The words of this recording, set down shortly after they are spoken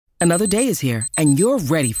Another day is here, and you're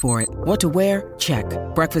ready for it. What to wear? Check.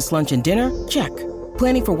 Breakfast, lunch, and dinner? Check.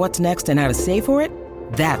 Planning for what's next and how to save for it?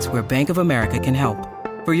 That's where Bank of America can help.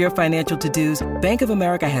 For your financial to-dos, Bank of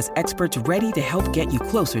America has experts ready to help get you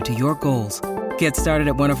closer to your goals. Get started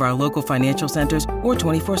at one of our local financial centers or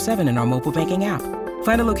 24/7 in our mobile banking app.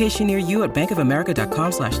 Find a location near you at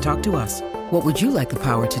bankofamerica.com/talktous. What would you like the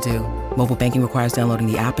power to do? Mobile banking requires downloading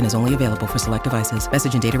the app and is only available for select devices.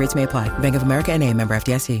 Message and data rates may apply. Bank of America N.A., member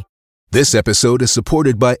FDIC. This episode is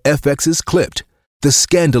supported by FX's Clipped, the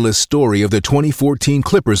scandalous story of the 2014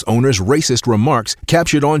 Clippers owner's racist remarks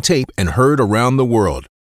captured on tape and heard around the world.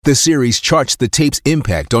 The series charts the tape's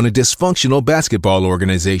impact on a dysfunctional basketball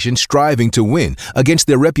organization striving to win against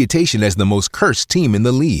their reputation as the most cursed team in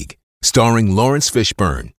the league. Starring Lawrence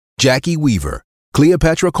Fishburne, Jackie Weaver,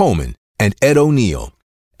 Cleopatra Coleman, and Ed O'Neill.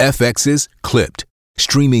 FX's Clipped,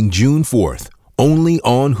 streaming June 4th, only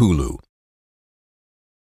on Hulu.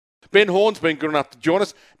 Ben Horne's been good enough to join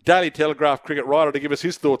us, Daily Telegraph cricket writer, to give us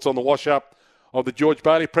his thoughts on the wash-up of the George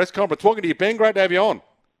Bailey press conference. Welcome to you, Ben. Great to have you on.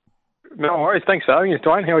 No worries. Thanks for having us,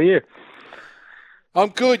 Dwayne. How are you? I'm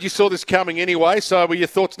good. You saw this coming anyway, so were your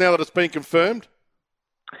thoughts now that it's been confirmed?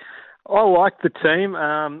 I like the team.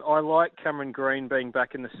 I like Cameron Green being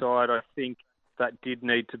back in the side. I think that did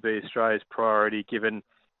need to be Australia's priority, given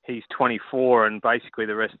he's 24 and basically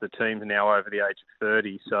the rest of the team's now over the age of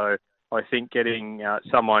 30. So I think getting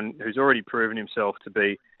someone who's already proven himself to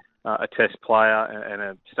be a test player and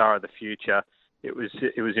a star of the future, it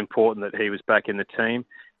was important that he was back in the team.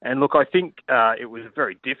 And look, I think it was a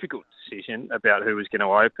very difficult decision about who was going to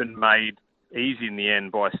open, made easy in the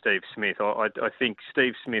end by Steve Smith. I think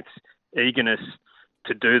Steve Smith's eagerness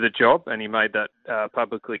to do the job, and he made that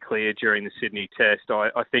publicly clear during the Sydney Test,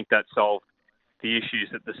 I think that solved the issues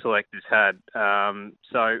that the selectors had.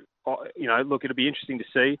 Look, it'll be interesting to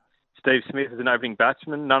see Steve Smith as an opening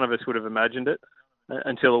batsman. None of us would have imagined it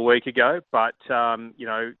until a week ago. But, to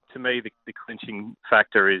me, the clinching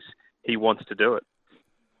factor is he wants to do it.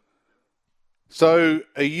 So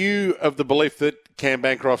are you of the belief that Cam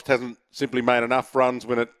Bancroft hasn't simply made enough runs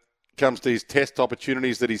when it comes to his test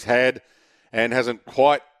opportunities that he's had and hasn't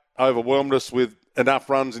quite overwhelmed us with enough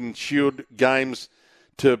runs in Shield games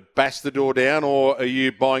to bash the door down? Or are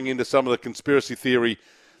you buying into some of the conspiracy theory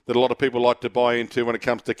that a lot of people like to buy into when it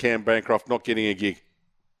comes to Cam Bancroft not getting a gig?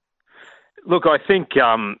 Look, I think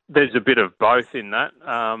there's a bit of both in that.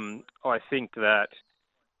 I think that,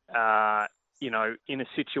 in a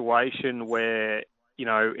situation where,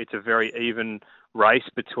 it's a very even race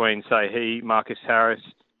between, say, he, Marcus Harris,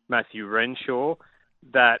 Matthew Renshaw,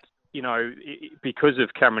 that, because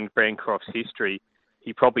of Cameron Bancroft's history,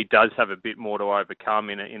 he probably does have a bit more to overcome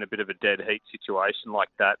in a bit of a dead heat situation like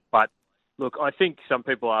that. But look, I think some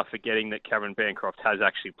people are forgetting that Cameron Bancroft has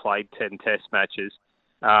actually played 10 test matches,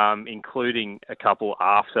 including a couple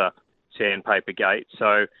after Sandpaper Gate.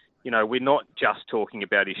 So, we're not just talking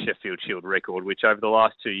about his Sheffield Shield record, which over the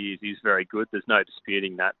last 2 years is very good. There's no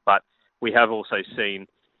disputing that. But we have also seen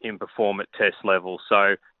him perform at test level.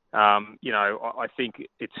 So, I think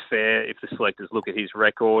it's fair if the selectors look at his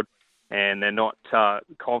record and they're not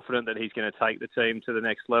confident that he's going to take the team to the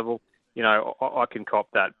next level. I can cop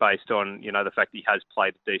that based on, the fact that he has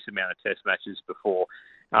played a decent amount of test matches before.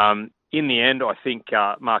 In the end, I think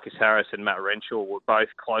Marcus Harris and Matt Renshaw were both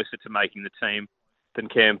closer to making the team than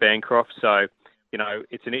Cam Bancroft. So,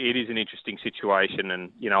 it is an interesting situation.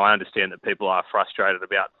 And, I understand that people are frustrated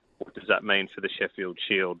about what does that mean for the Sheffield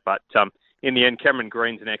Shield. But in the end, Cameron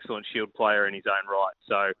Green's an excellent Shield player in his own right.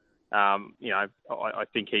 So, I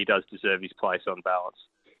think he does deserve his place on balance.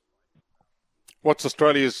 What's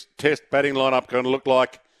Australia's test batting lineup going to look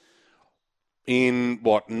like in,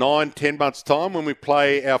 9-10 months' time when we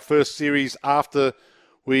play our first series after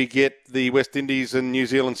we get the West Indies and New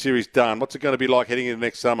Zealand series done? What's it going to be like heading into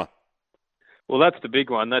next summer? Well, that's the big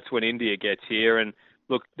one. That's when India gets here. And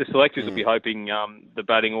look, the selectors will be hoping the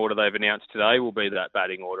batting order they've announced today will be that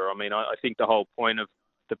batting order. I mean, I think the whole point of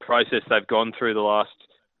the process they've gone through the last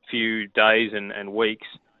few days and weeks,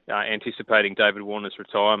 anticipating David Warner's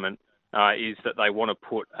retirement, is that they want to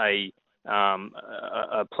put a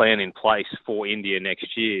plan in place for India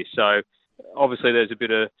next year. So obviously there's a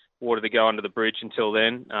bit of water to go under the bridge until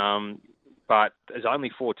then. But there's only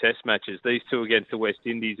 4 test matches, these 2 against the West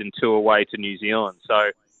Indies and 2 away to New Zealand.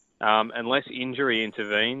 So unless injury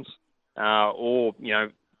intervenes or,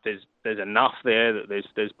 there's enough there that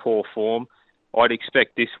there's poor form, I'd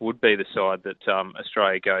expect this would be the side that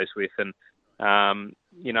Australia goes with. And,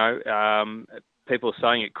 people are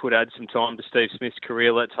saying it could add some time to Steve Smith's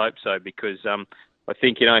career. Let's hope so, because I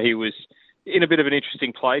think, he was in a bit of an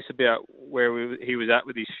interesting place about where he was at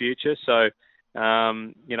with his future. So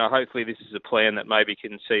Hopefully this is a plan that maybe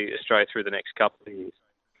can see Australia through the next couple of years.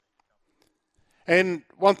 And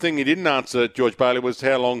one thing he didn't answer, George Bailey, was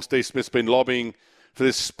how long Steve Smith's been lobbying for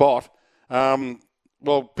this spot.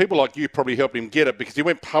 Well, people like you probably helped him get it because he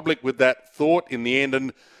went public with that thought in the end,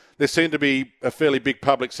 and there seemed to be a fairly big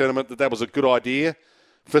public sentiment that was a good idea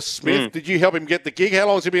for Smith. Did you help him get the gig? How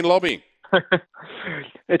long has he been lobbying?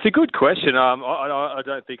 It's a good question. I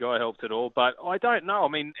don't think I helped at all, but I don't know. I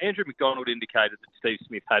mean, Andrew McDonald indicated that Steve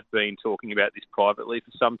Smith had been talking about this privately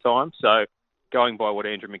for some time, so going by what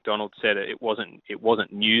Andrew McDonald said, it wasn't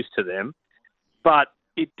news to them. But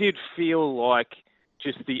it did feel like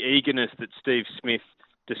just the eagerness that Steve Smith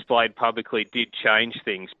displayed publicly did change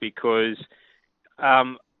things because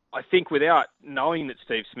I think without knowing that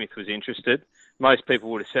Steve Smith was interested, most people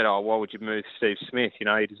would have said, oh, why would you move Steve Smith? He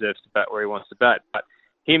deserves to bat where he wants to bat. But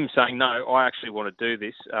him saying, no, I actually want to do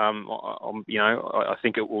this. I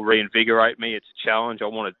think it will reinvigorate me. It's a challenge. I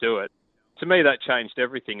want to do it. To me, that changed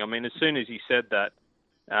everything. I mean, as soon as he said that,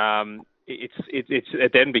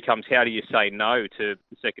 it then becomes how do you say no to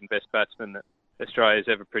the second best batsman that Australia's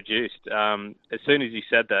ever produced? As soon as he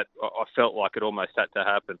said that, I felt like it almost had to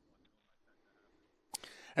happen.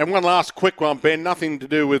 And one last quick one, Ben, nothing to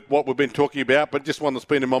do with what we've been talking about, but just one that's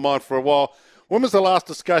been in my mind for a while. When was the last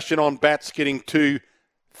discussion on bats getting too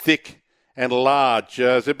thick and large?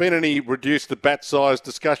 Has there been any reduce the bat size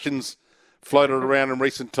discussions floated around in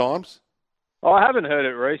recent times? I haven't heard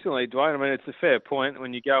it recently, Dwayne. I mean, it's a fair point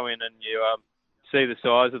when you go in and you see the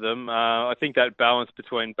size of them. I think that balance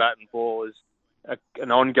between bat and ball is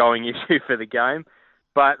an ongoing issue for the game.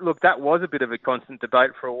 But, look, that was a bit of a constant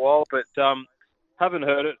debate for a while, but haven't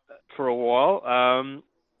heard it for a while.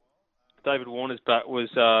 David Warner's bat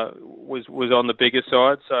was on the bigger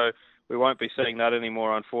side, so we won't be seeing that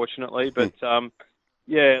anymore, unfortunately. But,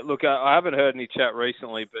 look, I haven't heard any chat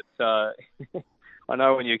recently, but I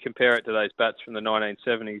know when you compare it to those bats from the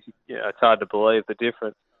 1970s, it's hard to believe the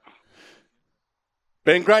difference.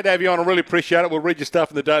 Ben, great to have you on. I really appreciate it. We'll read your stuff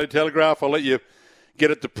in the Daily Telegraph. I'll let you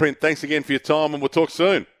get it to print. Thanks again for your time, and we'll talk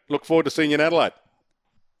soon. Look forward to seeing you in Adelaide.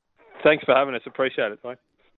 Thanks for having us. Appreciate it, mate.